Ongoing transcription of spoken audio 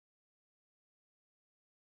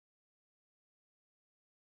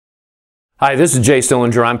Hi, this is Jay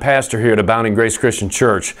Stillinger. I'm pastor here at Abounding Grace Christian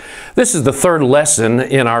Church. This is the third lesson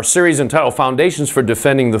in our series entitled Foundations for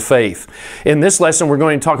Defending the Faith. In this lesson, we're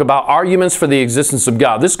going to talk about arguments for the existence of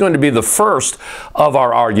God. This is going to be the first of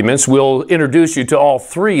our arguments. We'll introduce you to all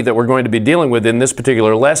three that we're going to be dealing with in this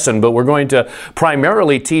particular lesson, but we're going to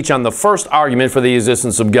primarily teach on the first argument for the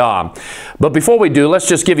existence of God. But before we do, let's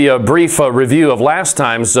just give you a brief review of last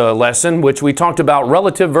time's lesson, which we talked about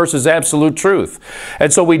relative versus absolute truth.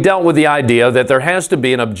 And so we dealt with the idea that there has to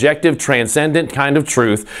be an objective, transcendent kind of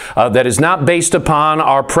truth that is not based upon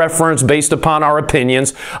our preference, based upon our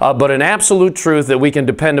opinions, but an absolute truth that we can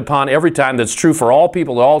depend upon every time, that's true for all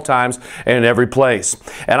people at all times and in every place.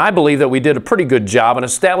 And I believe that we did a pretty good job in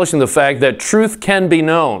establishing the fact that truth can be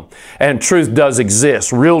known, and truth does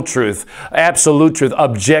exist. Real truth, absolute truth,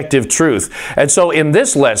 objective truth. And so in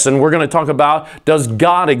this lesson, we're going to talk about, does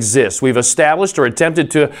God exist? We've established or attempted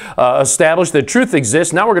to establish that truth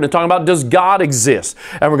exists. Now we're going to talk about, does God exist?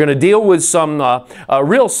 And we're going to deal with some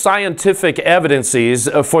real scientific evidences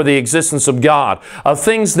for the existence of God,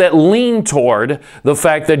 things that lean toward the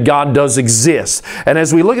fact that God does exist. And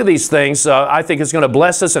as we look at these things, I think it's going to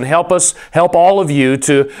bless us and help all of you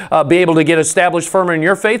to be able to get established firmer in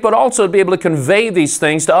your faith, but also to be able to convey these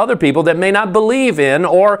things to other people that may not believe in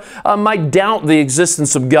or might doubt the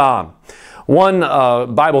existence of God. One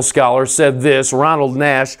Bible scholar said this, Ronald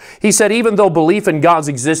Nash. He said, even though belief in God's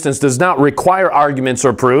existence does not require arguments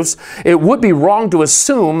or proofs, it would be wrong to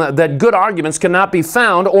assume that good arguments cannot be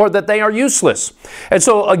found or that they are useless. And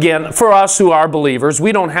so again, for us who are believers,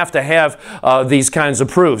 we don't have to have these kinds of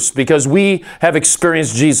proofs because we have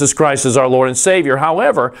experienced Jesus Christ as our Lord and Savior.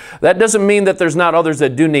 However, that doesn't mean that there's not others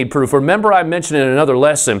that do need proof. Remember, I mentioned in another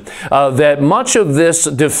lesson that much of this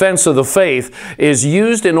defense of the faith is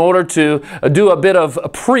used in order to do a bit of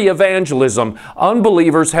pre-evangelism.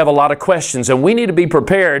 Unbelievers have a lot of questions, and we need to be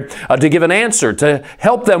prepared to give an answer, to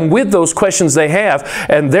help them with those questions they have.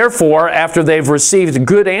 And therefore, after they've received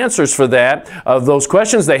good answers for that, those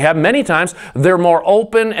questions they have, many times they're more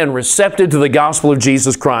open and receptive to the gospel of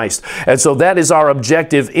Jesus Christ. And so that is our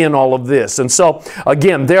objective in all of this. And so,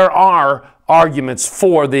 again, there are arguments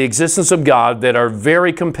for the existence of God that are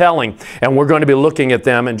very compelling, and we're going to be looking at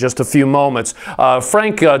them in just a few moments.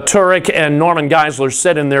 Frank Turek and Norman Geisler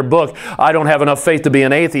said in their book, I Don't Have Enough Faith to Be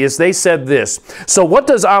an Atheist, they said this: so what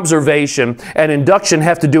does observation and induction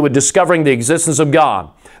have to do with discovering the existence of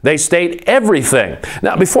God? They state everything.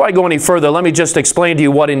 Now, before I go any further, let me just explain to you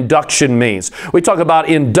what induction means. We talk about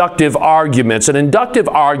inductive arguments. An inductive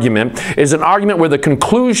argument is an argument where the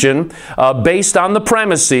conclusion, based on the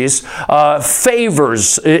premises,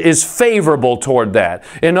 is favorable toward that.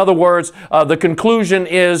 In other words, the conclusion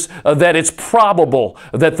is that it's probable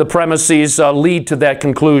that the premises lead to that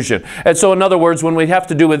conclusion. And so, in other words, when we have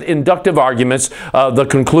to do with inductive arguments, the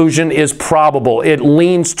conclusion is probable. It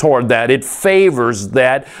leans toward that. It favors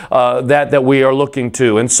that. That we are looking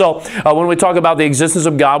to. And so when we talk about the existence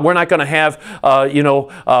of God, we're not going to have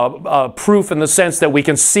proof in the sense that we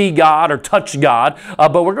can see God or touch God,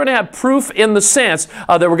 but we're going to have proof in the sense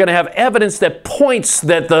that we're going to have evidence that points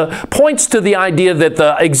to the idea that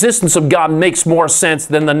the existence of God makes more sense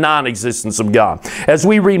than the non-existence of God. As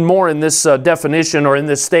we read more in this definition, or in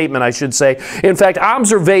this statement, I should say, in fact,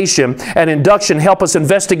 observation and induction help us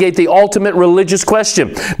investigate the ultimate religious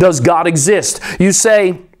question: does God exist? You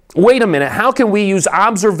say, wait a minute, how can we use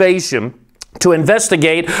observation to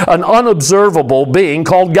investigate an unobservable being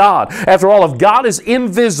called God? After all, if God is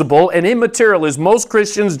invisible and immaterial, as most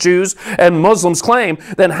Christians, Jews, and Muslims claim,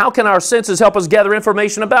 then how can our senses help us gather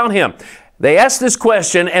information about Him? They ask this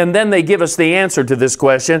question, and then they give us the answer to this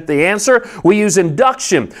question. The answer: we use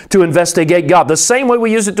induction to investigate God, the same way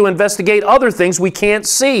we use it to investigate other things we can't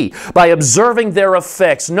see, by observing their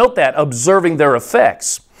effects. Note that, observing their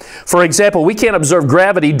effects. For example, we can't observe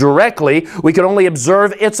gravity directly. We can only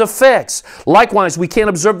observe its effects. Likewise, we can't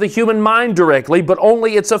observe the human mind directly, but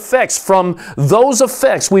only its effects. From those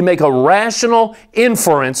effects, we make a rational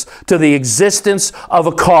inference to the existence of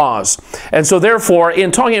a cause. And so therefore, in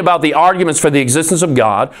talking about the arguments for the existence of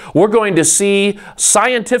God, we're going to see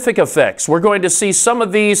scientific effects. We're going to see some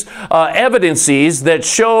of these evidences that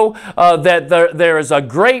show that there is a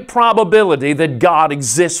great probability that God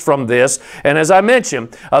exists from this. And as I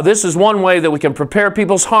mentioned, This is one way that we can prepare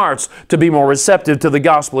people's hearts to be more receptive to the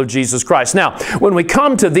gospel of Jesus Christ. Now, when we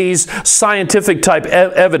come to these scientific type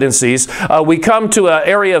evidences, we come to an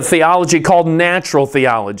area of theology called natural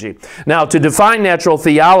theology. Now, to define natural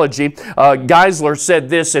theology, Geisler said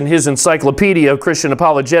this in his Encyclopedia of Christian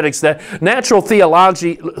Apologetics, that natural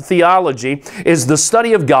theology is the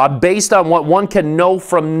study of God based on what one can know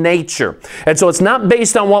from nature. And so it's not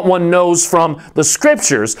based on what one knows from the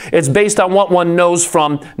Scriptures, it's based on what one knows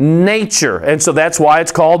from nature. And so that's why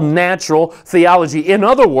it's called natural theology. In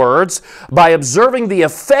other words, by observing the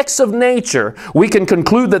effects of nature, we can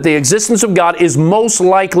conclude that the existence of God is most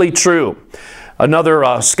likely true. Another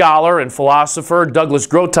scholar and philosopher, Douglas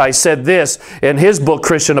Groothuis, said this in his book,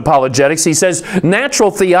 Christian Apologetics. He says, natural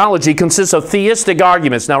theology consists of theistic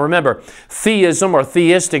arguments. Now remember, theism or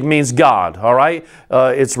theistic means God, all right?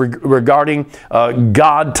 It's regarding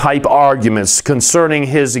God-type arguments concerning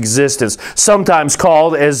His existence, sometimes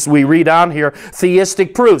called, as we read on here,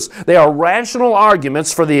 theistic proofs. They are rational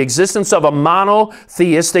arguments for the existence of a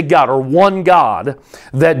monotheistic God, or one God,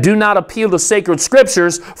 that do not appeal to sacred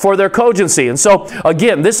Scriptures for their cogency. And so,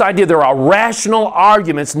 again, this idea there are rational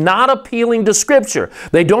arguments not appealing to Scripture.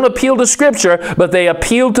 They don't appeal to Scripture, but they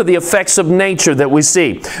appeal to the effects of nature that we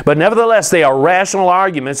see. But nevertheless, they are rational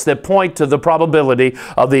arguments that point to the probability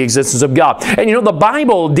of the existence of God. And you know, the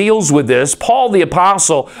Bible deals with this. Paul the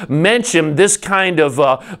Apostle mentioned this kind of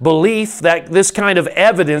belief, this kind of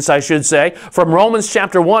evidence, I should say, from Romans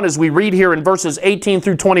chapter 1, as we read here in verses 18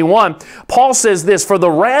 through 21. Paul says this, "For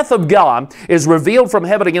the wrath of God is revealed from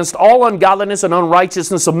heaven against all ungodliness and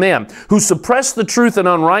unrighteousness of men, who suppress the truth in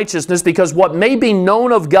unrighteousness, because what may be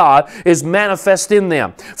known of God is manifest in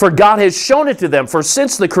them. For God has shown it to them. For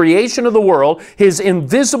since the creation of the world, His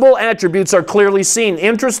invisible attributes are clearly seen."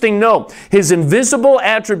 Interesting note, His invisible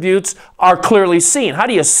attributes are clearly seen. How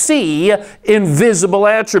do you see invisible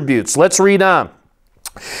attributes? Let's read on.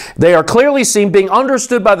 "They are clearly seen, being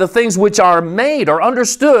understood by the things which are made," or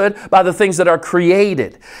understood by the things that are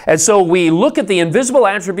created. And so we look at the invisible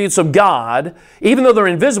attributes of God. Even though they're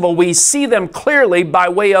invisible, we see them clearly by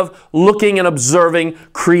way of looking and observing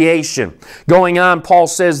creation. Going on, Paul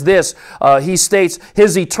says this. He states,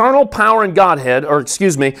 "His eternal power and Godhead,"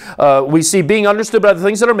 we see being understood by the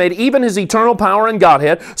things that are made, even His eternal power and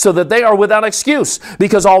Godhead, so that they are without excuse.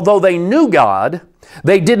 Because although they knew God,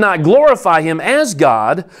 they did not glorify Him as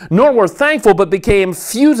God, nor were thankful, but became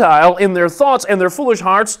futile in their thoughts, and their foolish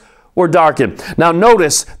hearts were darkened." Now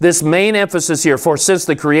notice this main emphasis here. "For since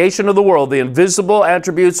the creation of the world, the invisible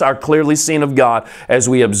attributes are clearly seen of God, as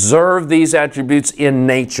we observe these attributes in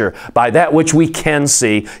nature, by that which we can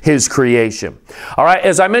see, His creation." All right,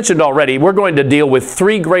 as I mentioned already, we're going to deal with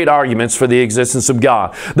three great arguments for the existence of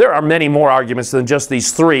God. There are many more arguments than just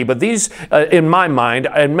these three, but these, in my mind,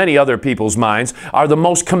 and many other people's minds, are the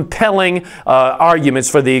most compelling arguments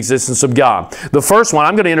for the existence of God. The first one,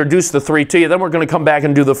 I'm going to introduce the three to you, then we're going to come back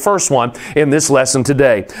and do the first one in this lesson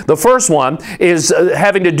today. The first one is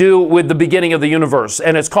having to do with the beginning of the universe,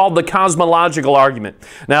 and it's called the cosmological argument.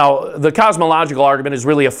 Now, the cosmological argument is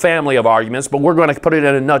really a family of arguments, but we're going to put it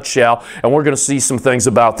in a nutshell, and we're going to see some things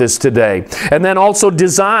about this today. And then also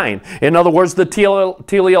design. In other words, the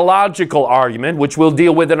teleological argument, which we'll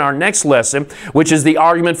deal with in our next lesson, which is the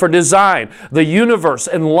argument for design. The universe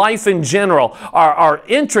and life in general are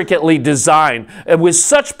intricately designed with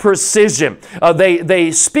such precision.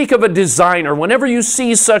 They speak of a designer. Whenever you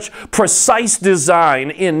see such precise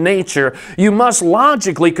design in nature, you must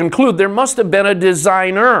logically conclude there must have been a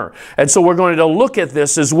designer. And so we're going to look at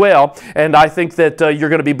this as well, and I think that you're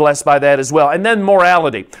going to be blessed by that as well. And then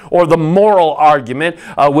morality, or the moral argument,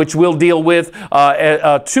 which we'll deal with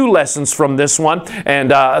two lessons from this one,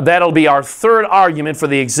 and that'll be our third argument for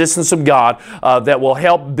the existence of God that will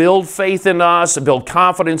help build faith in us, build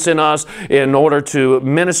confidence in us in order to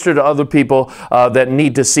minister to other people that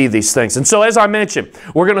need to see these things. And so, as I mentioned,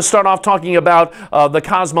 we're going to start off talking about the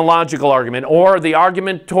cosmological argument, or the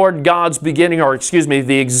argument toward God's beginning, or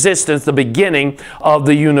the existence, the beginning of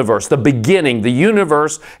the universe. The beginning. The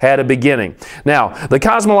universe had a beginning. Now, the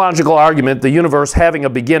cosmological argument, the universe having a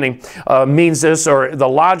beginning, means this, or the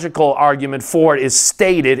logical argument for it is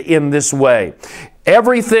stated in this way.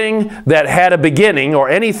 Everything that had a beginning, or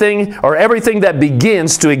everything that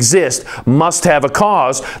begins to exist, must have a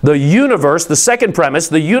cause. The universe, the second premise,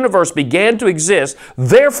 the universe began to exist.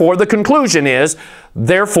 Therefore, the conclusion is,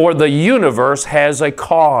 therefore, the universe has a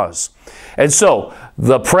cause. And so,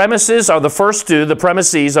 the premises are the first two. The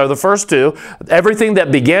premises are the first two. Everything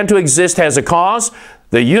that began to exist has a cause.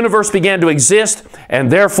 The universe began to exist,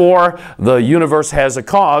 and therefore the universe has a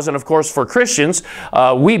cause. And of course, for Christians,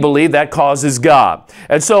 we believe that cause is God.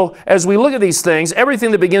 And so, as we look at these things,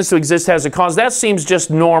 everything that begins to exist has a cause. That seems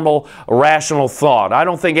just normal, rational thought. I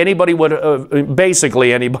don't think anybody would,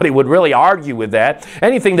 basically anybody would really argue with that.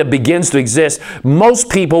 Anything that begins to exist, most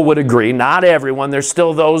people would agree, not everyone, there's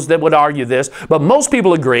still those that would argue this, but most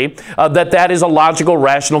people agree that that is a logical,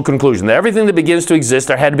 rational conclusion. That everything that begins to exist,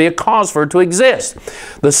 there had to be a cause for it to exist.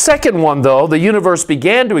 The second one, though, the universe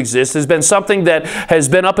began to exist, has been something that has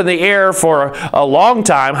been up in the air for a long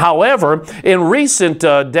time. However, in recent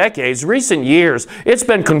decades, recent years, it's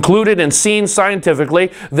been concluded and seen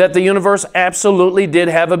scientifically that the universe absolutely did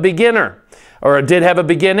have a beginner, or it did have a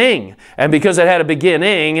beginning. And because it had a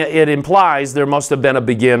beginning, it implies there must have been a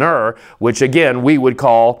beginner, which again, we would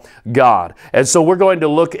call God. And so we're going to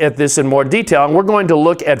look at this in more detail, and we're going to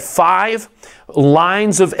look at 5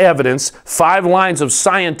 lines of evidence, 5 lines of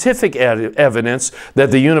scientific evidence that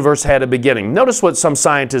the universe had a beginning. Notice what some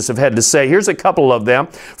scientists have had to say. Here's a couple of them.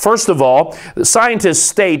 First of all, scientists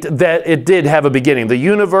state that it did have a beginning. The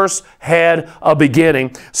universe had a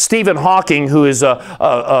beginning. Stephen Hawking, who is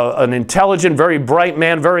an intelligent, very bright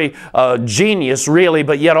man, very genius really,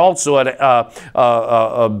 but yet also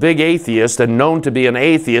a big atheist and known to be an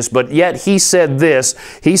atheist, but yet he said this.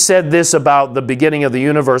 He said this about the beginning of the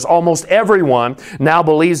universe. Almost everyone now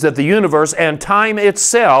believes that the universe and time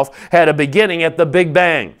itself had a beginning at the Big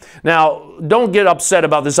Bang. Now, don't get upset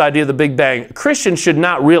about this idea of the Big Bang. Christians should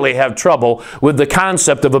not really have trouble with the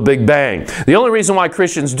concept of a Big Bang. The only reason why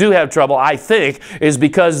Christians do have trouble, I think, is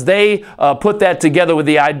because they put that together with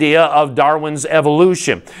the idea of Darwin's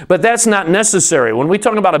evolution. But that's not necessary. When we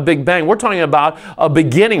talk about a Big Bang, we're talking about a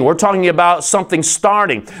beginning. We're talking about something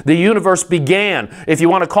starting. The universe began. If you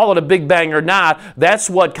want to call it a Big Bang or not, that's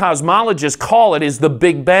what cosmologists call it, is the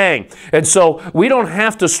Big Bang. And so we don't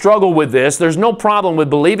have to struggle with this. There's no problem with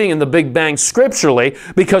believing in the Big Bang scripturally,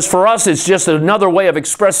 because for us it's just another way of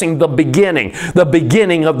expressing the beginning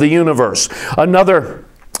of the universe. Another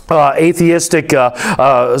atheistic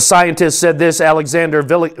scientist said this, Alexander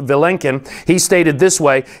Vilenkin. He stated this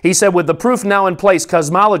way. He said, with the proof now in place,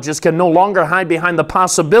 cosmologists can no longer hide behind the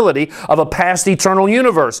possibility of a past eternal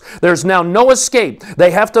universe. There's now no escape.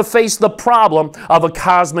 They have to face the problem of a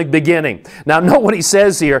cosmic beginning. Now, note what he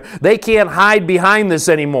says here. They can't hide behind this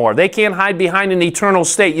anymore. They can't hide behind an eternal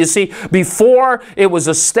state. You see, before it was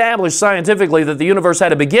established scientifically that the universe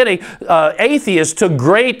had a beginning, atheists took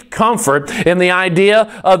great comfort in the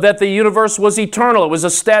idea that the universe was eternal. It was a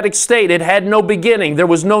static state. It had no beginning. There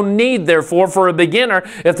was no need, therefore, for a beginner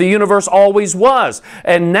if the universe always was.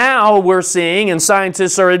 And now we're seeing, and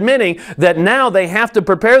scientists are admitting, that now they have to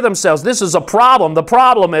prepare themselves. This is a problem. The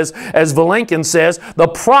problem is, as Vilenkin says, the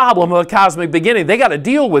problem of a cosmic beginning. They got to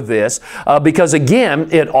deal with this because, again,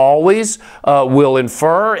 it always will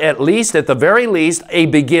infer, at least, at the very least, a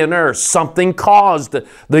beginner. Something caused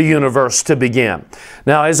the universe to begin.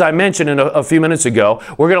 Now, as I mentioned a few minutes ago,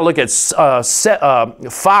 we're going to look at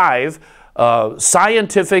 5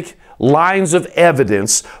 scientific lines of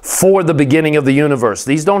evidence for the beginning of the universe.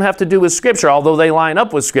 These don't have to do with Scripture, although they line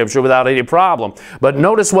up with Scripture without any problem. But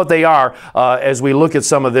notice what they are as we look at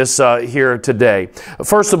some of this here today.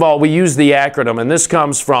 First of all, we use the acronym, and this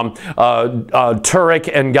comes from Turek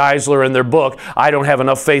and Geisler in their book, I Don't Have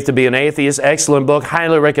Enough Faith to Be an Atheist. Excellent book.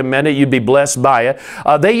 Highly recommend it. You'd be blessed by it.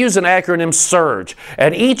 They use an acronym, SURGE.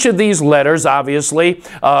 And each of these letters, obviously,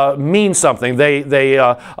 mean something. They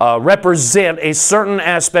represent a certain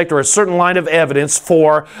aspect or a certain line of evidence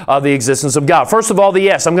for the existence of God. First of all, the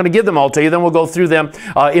S. I'm going to give them all to you, then we'll go through them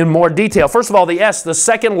in more detail. First of all, the S, the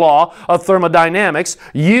second law of thermodynamics.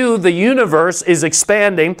 U, the universe is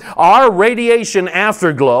expanding. R, radiation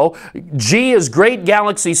afterglow. G is great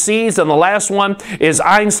galaxy seeds, and the last one is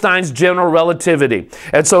Einstein's general relativity.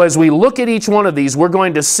 And so as we look at each one of these, we're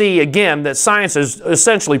going to see again that science has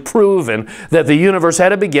essentially proven that the universe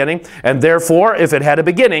had a beginning, and therefore, if it had a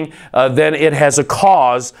beginning, then it has a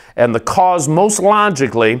cause. And the cause most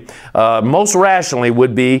logically, most rationally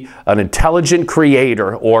would be an intelligent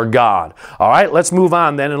creator or God. All right, let's move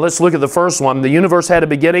on then and let's look at the first one. The universe had a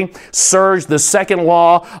beginning. Surge, the second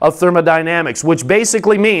law of thermodynamics, which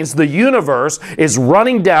basically means the universe is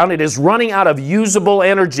running down. It is running out of usable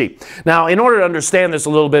energy. Now, in order to understand this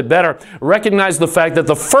a little bit better, recognize the fact that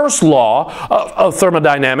the first law of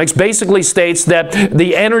thermodynamics basically states that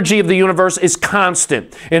the energy of the universe is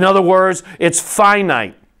constant. In other words, it's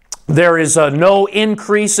finite. There is no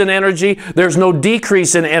increase in energy. There's no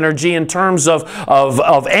decrease in energy in terms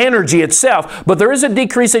of energy itself, but there is a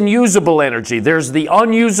decrease in usable energy. There's the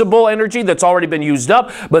unusable energy that's already been used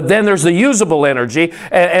up, but then there's the usable energy,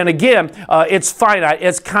 and again, it's finite,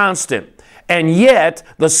 it's constant. And yet,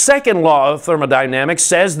 the second law of thermodynamics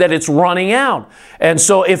says that it's running out. And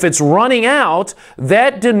so if it's running out,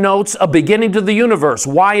 that denotes a beginning to the universe.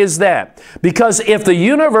 Why is that? Because if the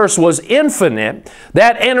universe was infinite,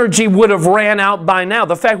 that energy would have ran out by now.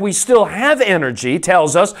 The fact we still have energy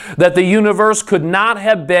tells us that the universe could not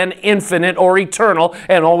have been infinite or eternal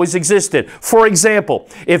and always existed. For example,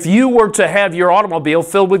 if you were to have your automobile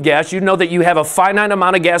filled with gas, you know that you have a finite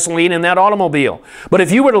amount of gasoline in that automobile. But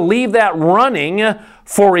if you were to leave that running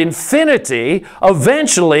for infinity,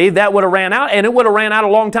 eventually that would have ran out, and it would have ran out a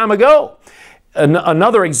long time ago.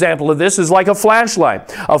 Another example of this is like a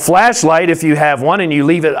flashlight. A flashlight, if you have one and you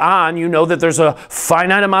leave it on, you know that there's a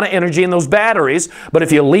finite amount of energy in those batteries. But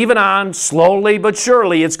if you leave it on slowly but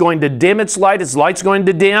surely, it's going to dim its light's going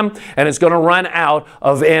to dim, and it's going to run out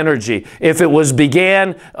of energy. If it was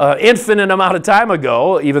began infinite amount of time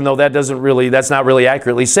ago, even though that's not really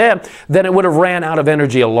accurately said, then it would have ran out of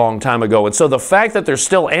energy a long time ago. And so the fact that there's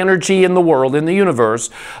still energy in the world, in the universe,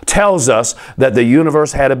 tells us that the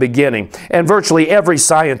universe had a beginning. And virtually every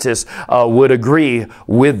scientist would agree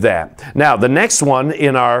with that. Now, the next one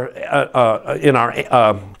in our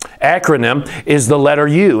acronym is the letter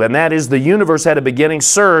U, and that is the universe had a beginning,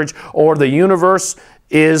 surge, or the universe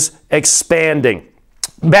is expanding.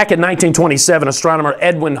 Back in 1927, astronomer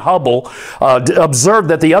Edwin Hubble observed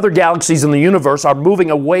that the other galaxies in the universe are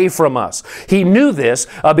moving away from us. He knew this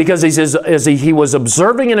because as he was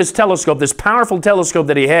observing in his telescope, this powerful telescope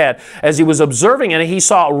that he had, as he was observing it, he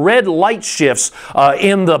saw red light shifts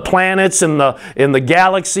in the planets and in the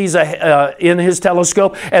galaxies in his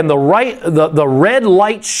telescope, and the red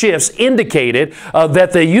light shifts indicated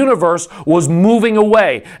that the universe was moving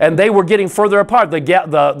away, and they were getting further apart.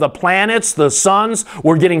 The planets, the suns,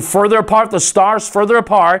 were getting further apart, the stars further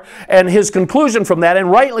apart, and his conclusion from that,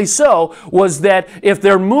 and rightly so, was that if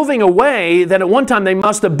they're moving away, then at one time they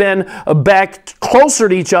must have been back closer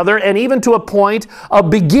to each other and even to a point of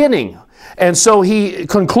beginning. And so he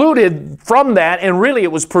concluded from that, and really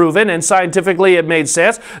it was proven, and scientifically it made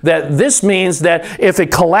sense, that this means that if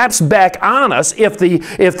it collapsed back on us,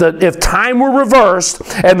 if time were reversed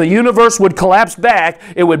and the universe would collapse back,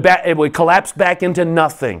 it would collapse back into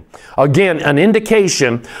nothing. Again, an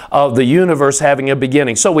indication of the universe having a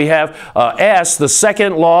beginning. So we have S, the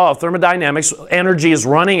second law of thermodynamics, energy is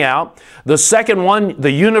running out. The second one,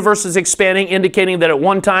 the universe is expanding, indicating that at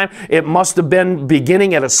one time it must have been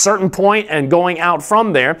beginning at a certain point and going out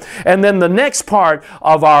from there. And then the next part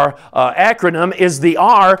of our acronym is the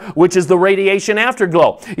R, which is the radiation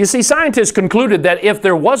afterglow. You see, scientists concluded that if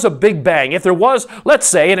there was a Big Bang, if there was, let's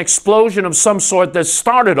say, an explosion of some sort that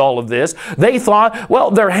started all of this, they thought,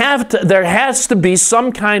 well, there has to be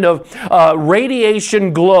some kind of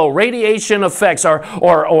radiation glow, radiation effects,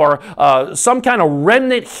 or some kind of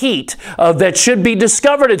remnant heat that should be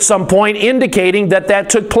discovered at some point, indicating that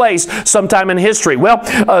took place sometime in history.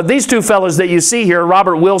 Well, these two fellows that you see here,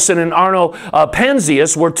 Robert Wilson and Arno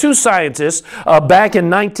Penzias, were two scientists back in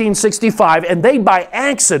 1965, and they by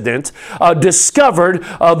accident discovered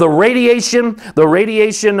the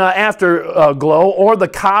radiation afterglow, or the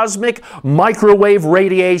cosmic microwave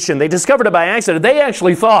radiation. They discovered it by accident. They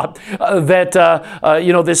actually thought that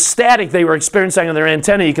this static they were experiencing on their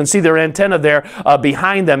antenna, you can see their antenna there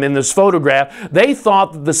behind them in this photograph, they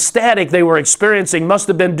thought that the static they were experiencing must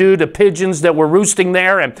have been due to pigeons that were roosting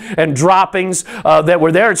there and droppings that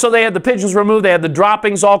were there. And so they had the pigeons removed, they had the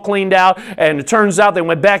droppings all cleaned out, and it turns out they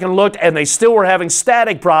went back and looked, and they still were having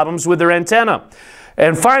static problems with their antenna.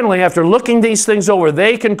 And finally, after looking these things over,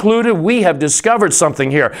 they concluded, we have discovered something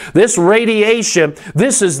here. This radiation,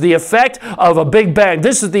 this is the effect of a Big Bang.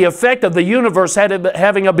 This is the effect of the universe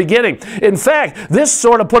having a beginning. In fact, this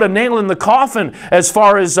sort of put a nail in the coffin as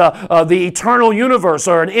far as the eternal universe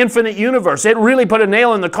or an infinite universe. It really put a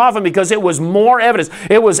nail in the coffin because it was more evidence.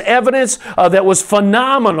 It was evidence that was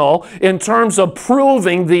phenomenal in terms of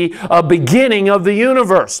proving the beginning of the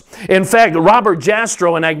universe. In fact, Robert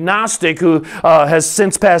Jastrow, an agnostic who has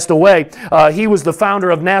since passed away. He was the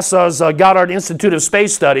founder of NASA's Goddard Institute of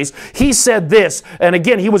Space Studies. He said this, and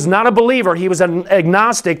again, he was not a believer, he was an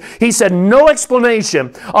agnostic. He said, no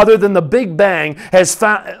explanation other than the Big Bang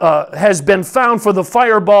has been found for the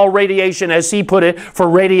fireball radiation, as he put it, for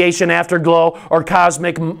radiation afterglow or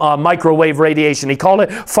cosmic microwave radiation. He called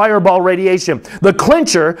it fireball radiation. The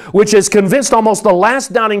clincher, which has convinced almost the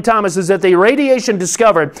last doubting Thomas, is that the radiation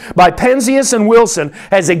discovered by Penzias and Wilson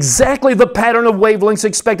has exactly the pattern of wavelengths wavelengths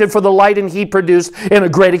expected for the light and heat produced in a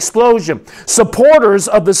great explosion. Supporters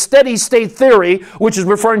of the steady state theory, which is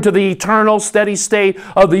referring to the eternal steady state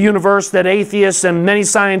of the universe that atheists and many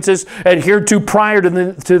scientists adhered to prior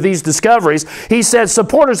to these discoveries, he said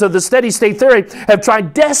supporters of the steady state theory have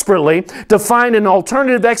tried desperately to find an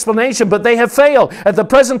alternative explanation, but they have failed. At the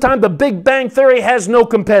present time, the Big Bang theory has no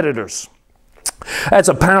competitors. That's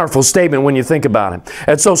a powerful statement when you think about it.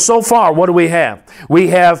 And so far, what do we have? We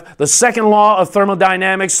have the second law of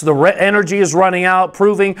thermodynamics. The energy is running out,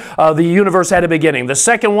 proving the universe had a beginning. The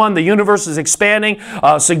second one, the universe is expanding,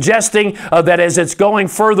 suggesting that as it's going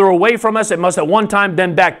further away from us, it must at one time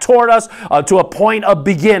bend back toward us to a point of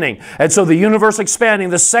beginning. And so the universe expanding,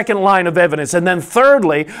 the second line of evidence. And then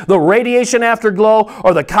thirdly, the radiation afterglow,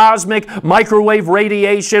 or the cosmic microwave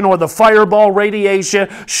radiation, or the fireball radiation,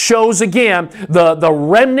 shows again the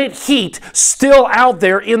remnant heat still out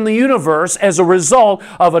there in the universe as a result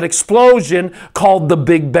of an explosion called the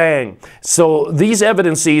Big Bang. So these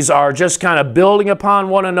evidences are just kind of building upon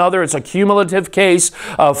one another. It's a cumulative case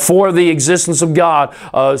for the existence of God,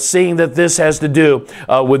 seeing that this has to do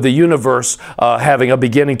with the universe having a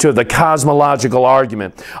beginning to it, the cosmological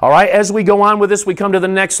argument. All right, as we go on with this, we come to the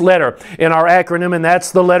next letter in our acronym, and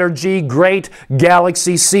that's the letter G, great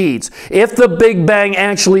galaxy seeds. If the Big Bang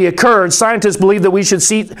actually occurred, scientists believe that we should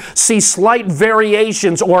see slight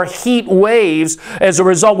variations or heat waves as a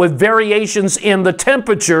result, with variations in the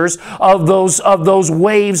temperatures of those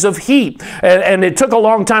waves of heat. And it took a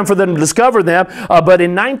long time for them to discover them, but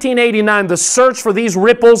in 1989 the search for these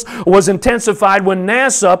ripples was intensified when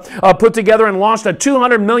NASA put together and launched a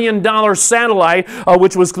 $200 million satellite,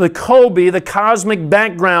 which was the COBE, the Cosmic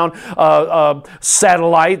Background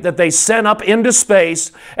satellite that they sent up into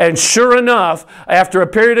space. And sure enough, after a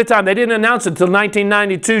period of time, they didn't announce it until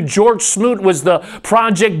 1992, George Smoot was the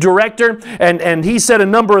project director, and he said a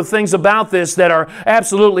number of things about this that are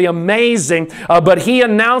absolutely amazing, but he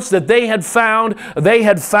announced that they had found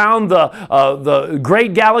the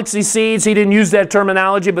great galaxy seeds. He didn't use that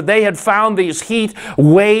terminology, but they had found these heat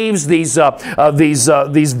waves, these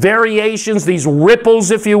variations, these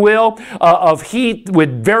ripples, if you will, of heat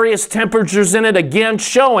with various temperatures in it, again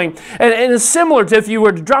showing, and it's similar to if you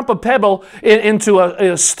were to drop a pebble into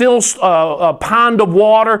a still pond of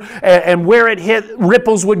water, and where it hit,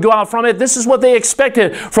 ripples would go out from it. This is what they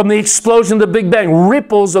expected from the explosion of the Big Bang,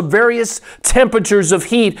 ripples of various temperatures of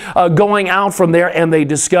heat going out from there, and they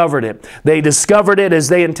discovered it. They discovered it as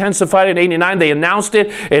they intensified it in 89. They announced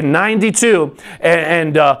it in 92,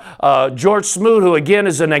 and George Smoot, who again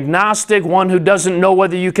is an agnostic, one who doesn't know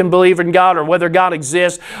whether you can believe in God or whether God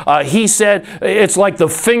exists, he said it's like the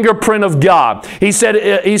fingerprint of God. He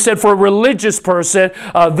said for a religious person,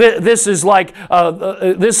 this is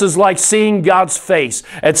like seeing God's face,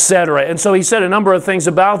 etc. And so he said a number of things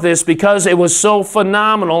about this because it was so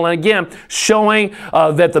phenomenal, and again showing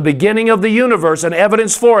that the beginning of the universe and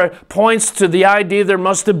evidence for it points to the idea there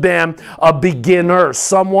must have been a beginner,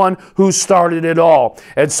 someone who started it all.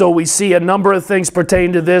 And so we see a number of things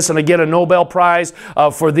pertaining to this, and again a Nobel Prize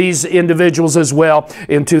for these individuals as well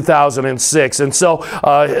in 2006. And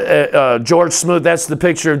so George Smoot, that's the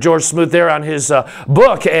picture of George Smoot there on his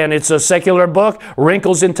book, and it's a secular book,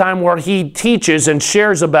 Wrinkles in Time, where he teaches and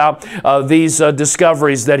shares about these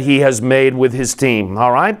discoveries that he has made with his team.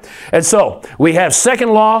 All right? And so we have second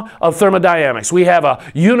law of thermodynamics. We have a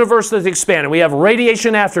universe that's expanding. We have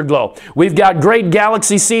radiation afterglow. We've got great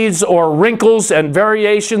galaxy seeds or wrinkles and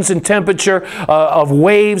variations in temperature of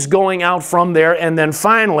waves going out from there. And then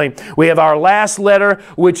finally, we have our last letter,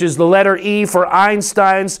 which is the letter E for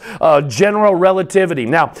Einstein's general relativity.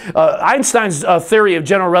 Now, Einstein's theory of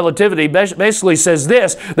general relativity basically says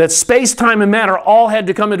this, that space, time, and matter all had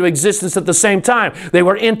to come into existence at the same time. They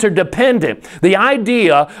were interdependent. The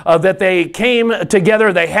idea that they came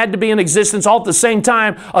together, they had to be in existence all at the same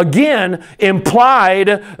time, again implied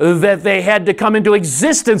that they had to come into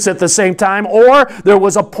existence at the same time, or there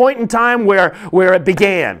was a point in time where it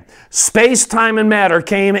began. Space, time, and matter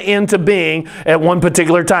came into being at one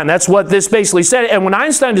particular time. That's what this basically said. And when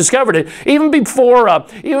Einstein discovered it, even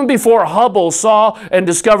before Hubble saw and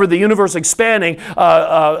discovered the universe expanding,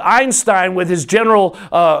 Einstein, with his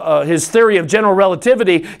theory of general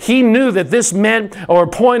relativity, he knew that this meant or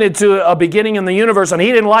pointed to a beginning in the universe, and he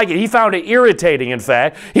didn't like it. He found it irritating, in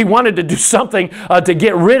fact. He wanted to do something to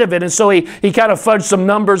get rid of it, and so he kind of fudged some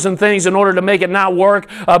numbers and things in order to make it not work.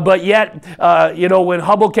 But yet, when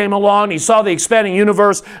Hubble came along, he saw the expanding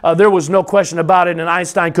universe. There was no question about it, and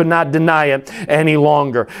Einstein could not deny it any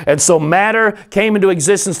longer. And so matter came into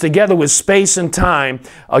existence together with space and time,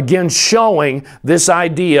 again begin showing this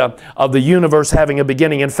idea of the universe having a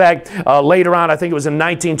beginning. In fact, later on, I think it was in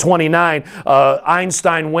 1929,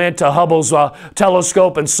 Einstein went to Hubble's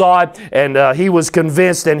telescope and saw it, and he was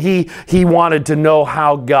convinced, and he wanted to know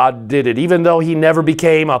how God did it. Even though he never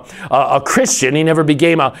became a Christian, he never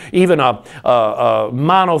became even a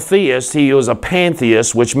monotheist, he was a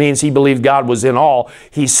pantheist, which means he believed God was in all.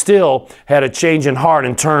 He still had a change in heart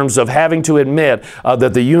in terms of having to admit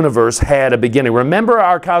that the universe had a beginning. Remember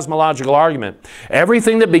our cosmological argument.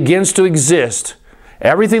 Everything that begins to exist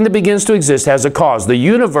has a cause. The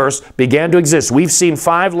universe began to exist. We've seen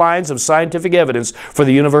 5 lines of scientific evidence for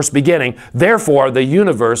the universe beginning. Therefore, the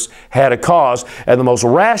universe had a cause, and the most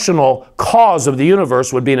rational cause of the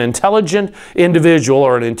universe would be an intelligent individual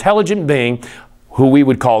or an intelligent being who we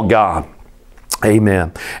would call God.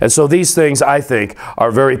 Amen. And so these things, I think, are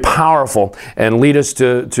very powerful and lead us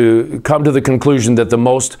to come to the conclusion that the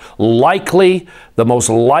most likely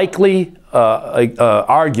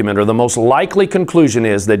argument, or the most likely conclusion,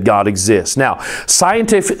 is that God exists. Now,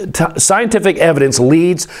 scientific evidence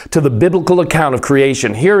leads to the biblical account of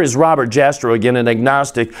creation. Here is Robert Jastrow, again an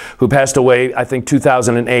agnostic who passed away, I think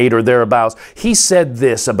 2008 or thereabouts. He said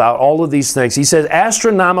this about all of these things. He says,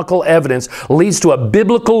 astronomical evidence leads to a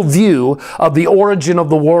biblical view of the origin of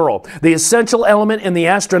the world. The essential element in the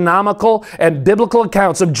astronomical and biblical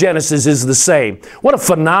accounts of Genesis is the same. What a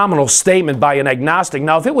phenomenal statement by an agnostic.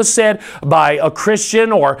 Now, if it was said by a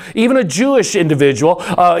Christian or even a Jewish individual,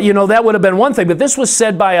 that would have been one thing. But this was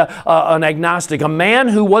said by an agnostic, a man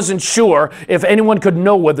who wasn't sure if anyone could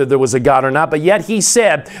know whether there was a God or not. But yet he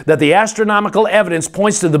said that the astronomical evidence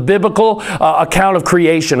points to the biblical account of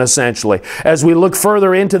creation, essentially. As we look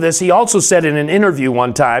further into this, he also said in an interview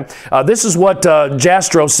one time, this is what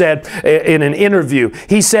Jastrow said in an interview.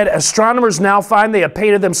 He said, astronomers now find they have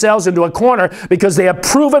painted themselves into a corner because they have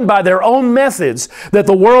proven by their own methods that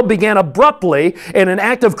the world began abruptly in an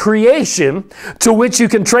act of creation to which you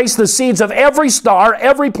can trace the seeds of every star,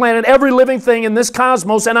 every planet, every living thing in this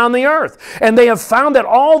cosmos and on the earth. And they have found that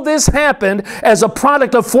all this happened as a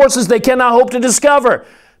product of forces they cannot hope to discover.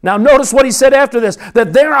 Now notice what he said after this,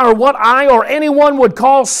 that there are what I or anyone would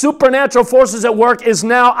call supernatural forces at work is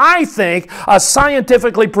now, I think, a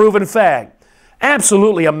scientifically proven fact.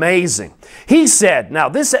 Absolutely amazing. He said, now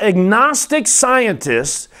this agnostic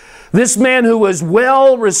scientist, this man who was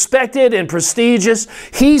well respected and prestigious,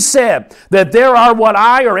 he said that there are what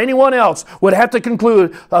I or anyone else would have to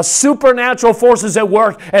conclude supernatural forces at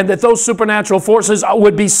work, and that those supernatural forces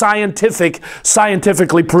would be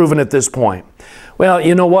scientifically proven at this point. Well,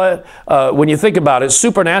 you know what? When you think about it,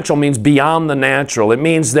 supernatural means beyond the natural. It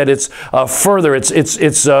means that it's further. It's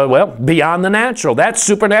beyond the natural. That's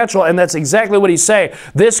supernatural, and that's exactly what he's saying.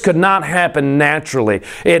 This could not happen naturally.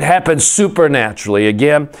 It happened supernaturally.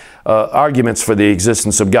 Again, arguments for the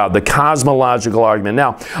existence of God, the cosmological argument.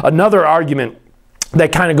 Now, another argument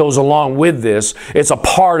that kind of goes along with this, it's a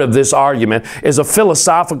part of this argument, is a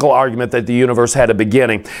philosophical argument that the universe had a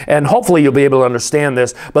beginning. And hopefully you'll be able to understand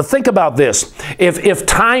this. But think about this. If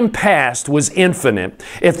time past was infinite,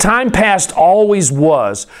 if time past always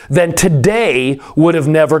was, then today would have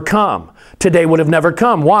never come. Today would have never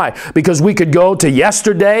come. Why? Because we could go to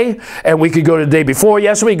yesterday, and we could go to the day before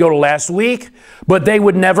yesterday, we could go to last week, but they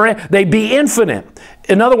would never, they'd be infinite.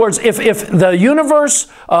 In other words, if the universe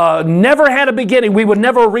never had a beginning, we would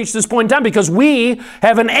never reach this point in time, because we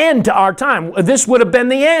have an end to our time. This would have been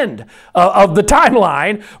the end of the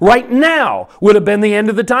timeline. Right now would have been the end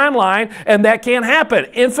of the timeline, and that can't happen.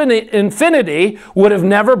 Infinity would have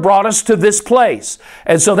never brought us to this place.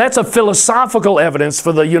 And so that's a philosophical evidence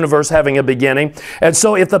for the universe having a beginning. And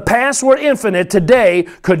so if the past were infinite, today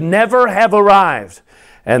could never have arrived.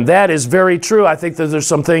 And that is very true. I think that there's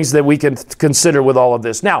some things that we can consider with all of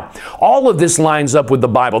this. Now, all of this lines up with the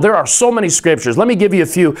Bible. There are so many scriptures. Let me give you a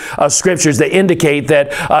few scriptures that indicate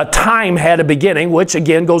that time had a beginning, which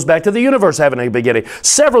again goes back to the universe having a beginning.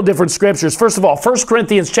 Several different scriptures. First of all, 1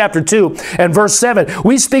 Corinthians chapter 2 and verse 7.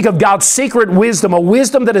 We speak of God's secret wisdom, a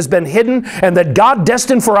wisdom that has been hidden and that God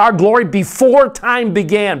destined for our glory before time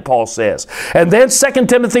began, Paul says. And then 2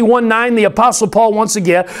 Timothy 1:9, the Apostle Paul once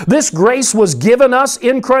again, this grace was given us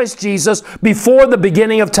in Christ Jesus before the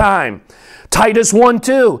beginning of time. Titus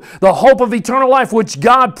 1:2, the hope of eternal life which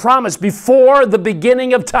God promised before the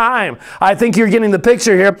beginning of time. I think you're getting the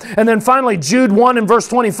picture here. And then finally, Jude 1 and verse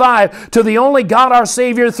 25, to the only God our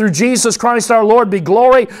Savior through Jesus Christ our Lord be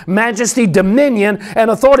glory, majesty, dominion,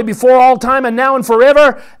 and authority before all time and now and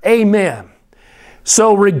forever. Amen.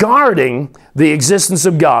 So regarding the existence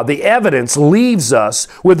of God, the evidence leaves us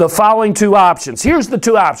with the following two options. Here's the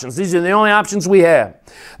two options. These are the only options we have.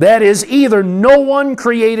 That is, either no one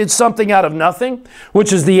created something out of nothing,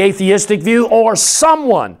 which is the atheistic view, or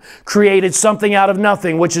someone created something out of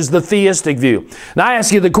nothing, which is the theistic view. Now I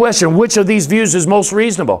ask you the question, which of these views is most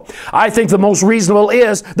reasonable? I think the most reasonable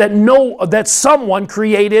is that someone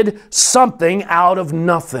created something out of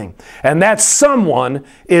nothing. And that someone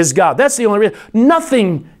is God. That's the only reason.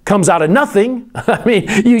 Nothing comes out of nothing. I mean,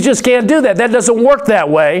 you just can't do that. That doesn't work that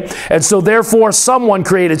way. And so therefore, someone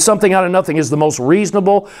created something out of nothing is the most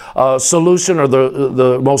reasonable solution, or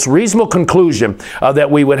the most reasonable conclusion that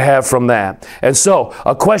we would have from that. And so,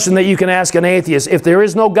 a question that you can ask an atheist, if there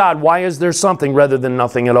is no God, why is there something rather than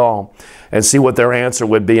nothing at all? And see what their answer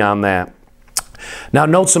would be on that. Now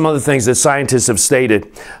note some other things that scientists have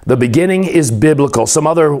stated. The beginning is biblical. Some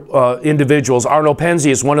other individuals, Arnold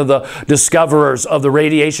Penzias, one of the discoverers of the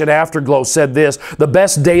radiation afterglow, said this: the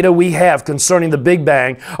best data we have concerning the Big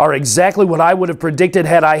Bang are exactly what I would have predicted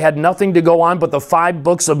had I had nothing to go on but the 5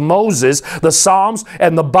 books of Moses, the Psalms,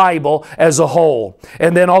 and the Bible as a whole.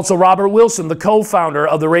 And then also Robert Wilson, the co-founder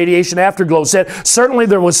of the radiation afterglow, said, certainly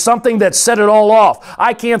there was something that set it all off.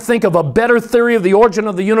 I can't think of a better theory of the origin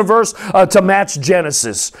of the universe to match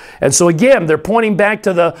Genesis. And so again, they're pointing back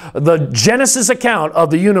to the Genesis account of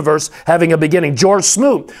the universe having a beginning. George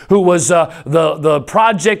Smoot, who was the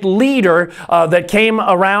project leader that came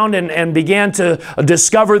around and began to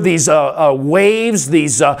discover these waves,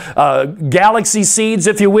 these galaxy seeds,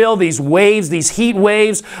 if you will, these waves, these heat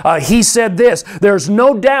waves, he said this: there's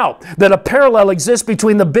no doubt that a parallel exists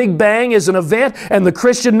between the Big Bang as an event and the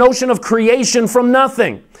Christian notion of creation from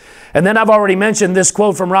nothing. And then I've already mentioned this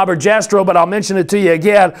quote from Robert Jastrow, but I'll mention it to you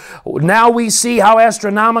again. Now we see how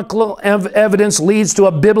astronomical evidence leads to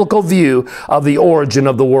a biblical view of the origin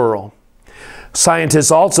of the world. Scientists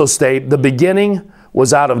also state the beginning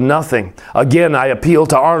was out of nothing. Again, I appeal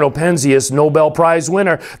to Arnold Penzias, Nobel Prize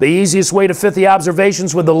winner. The easiest way to fit the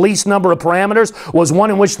observations with the least number of parameters was one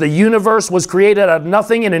in which the universe was created out of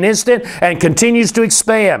nothing in an instant and continues to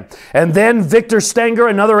expand. And then Victor Stenger,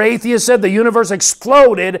 another atheist, said the universe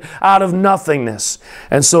exploded out of nothingness.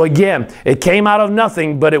 And so again, it came out of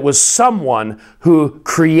nothing, but it was someone who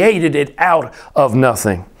created it out of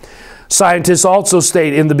nothing. Scientists also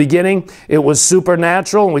state in the beginning it was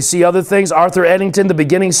supernatural, and we see other things. Arthur Eddington, the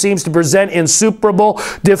beginning seems to present insuperable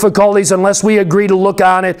difficulties unless we agree to look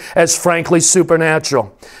on it as frankly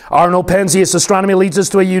supernatural. Arnold Penzias, astronomy leads us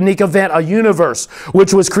to a unique event, a universe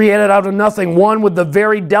which was created out of nothing, one with the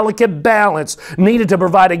very delicate balance needed to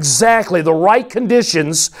provide exactly the right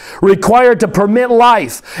conditions required to permit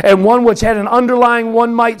life, and one which had an underlying,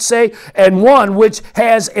 one might say, and one which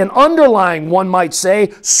has an underlying, one might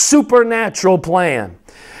say, supernatural plan.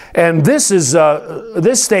 And this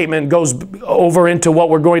statement goes over into what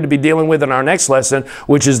we're going to be dealing with in our next lesson,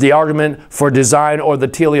 which is the argument for design, or the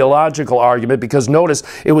teleological argument, because notice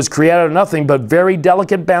it was created out of nothing, but very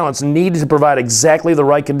delicate balance needed to provide exactly the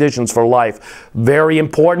right conditions for life. Very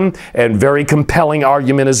important and very compelling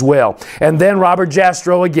argument as well. And then Robert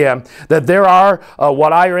Jastrow again, that there are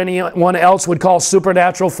what I or anyone else would call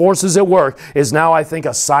supernatural forces at work, is now I think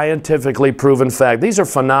a scientifically proven fact. These are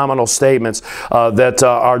phenomenal statements that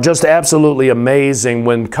are just absolutely amazing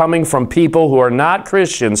when coming from people who are not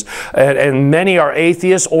Christians, and many are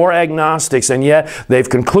atheists or agnostics, and yet they've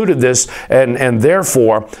concluded this, and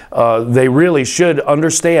therefore they really should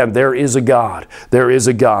understand there is a God. There is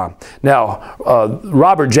a God. Now,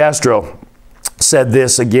 Robert Jastrow said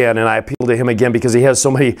this again, and I appeal to him again because he has so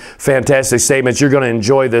many fantastic statements. You're going to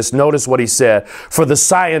enjoy this. Notice what he said. For the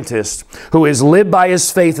scientist who has lived by his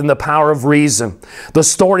faith in the power of reason, the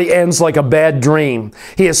story ends like a bad dream.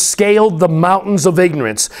 He has scaled the mountains of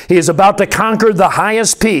ignorance. He is about to conquer the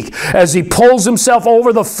highest peak. As he pulls himself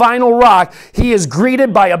over the final rock, he is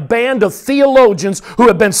greeted by a band of theologians who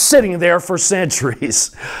have been sitting there for centuries.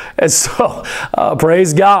 And so,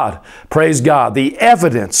 praise God. Praise God. The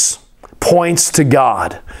evidence points to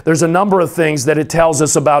God. There's a number of things that it tells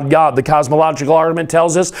us about God. The cosmological argument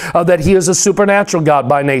tells us that He is a supernatural God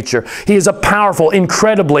by nature. He is a powerful,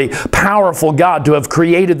 incredibly powerful God to have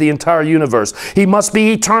created the entire universe. He must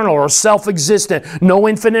be eternal or self-existent, no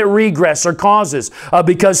infinite regress or causes.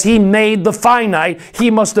 Because He made the finite,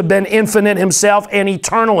 He must have been infinite Himself and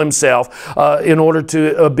eternal Himself in order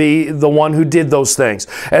to be the one who did those things.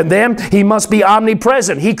 And then He must be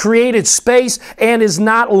omnipresent. He created space and is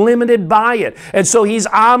not limited by it. And so he's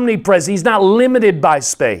omnipresent. He's not limited by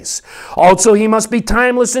space. Also, he must be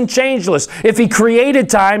timeless and changeless. If he created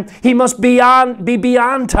time, he must be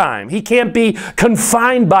beyond time. He can't be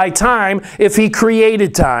confined by time if he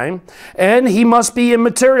created time. And he must be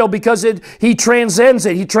immaterial because he transcends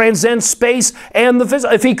it. He transcends space and the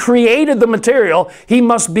physical. If he created the material, he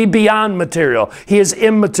must be beyond material. He is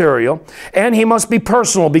immaterial. And he must be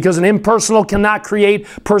personal because an impersonal cannot create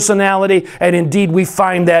personality, and indeed we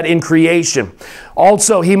find that in creation.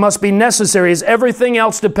 Also, he must be necessary as everything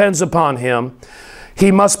else depends upon him. He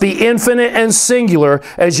must be infinite and singular,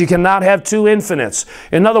 as you cannot have two infinites.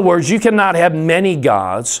 In other words, you cannot have many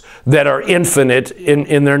gods that are infinite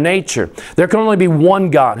in their nature. There can only be one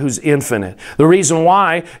God who's infinite. The reason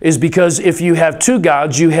why is because if you have two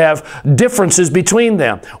gods, you have differences between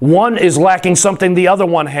them. One is lacking something the other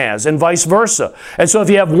one has, and vice versa. And so if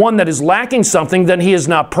you have one that is lacking something, then he is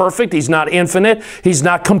not perfect, he's not infinite, he's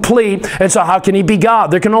not complete. And so how can he be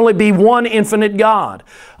God? There can only be one infinite God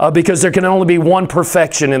because there can only be one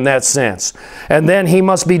perfection in that sense. And then he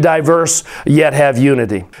must be diverse yet have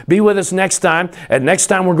unity. Be with us next time, and next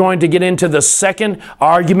time we're going to get into the second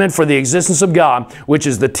argument for the existence of God, which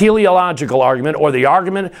is the teleological argument, or the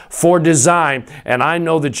argument for design. And I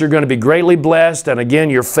know that you're going to be greatly blessed, and again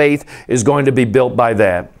your faith is going to be built by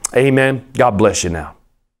that. Amen. God bless you now.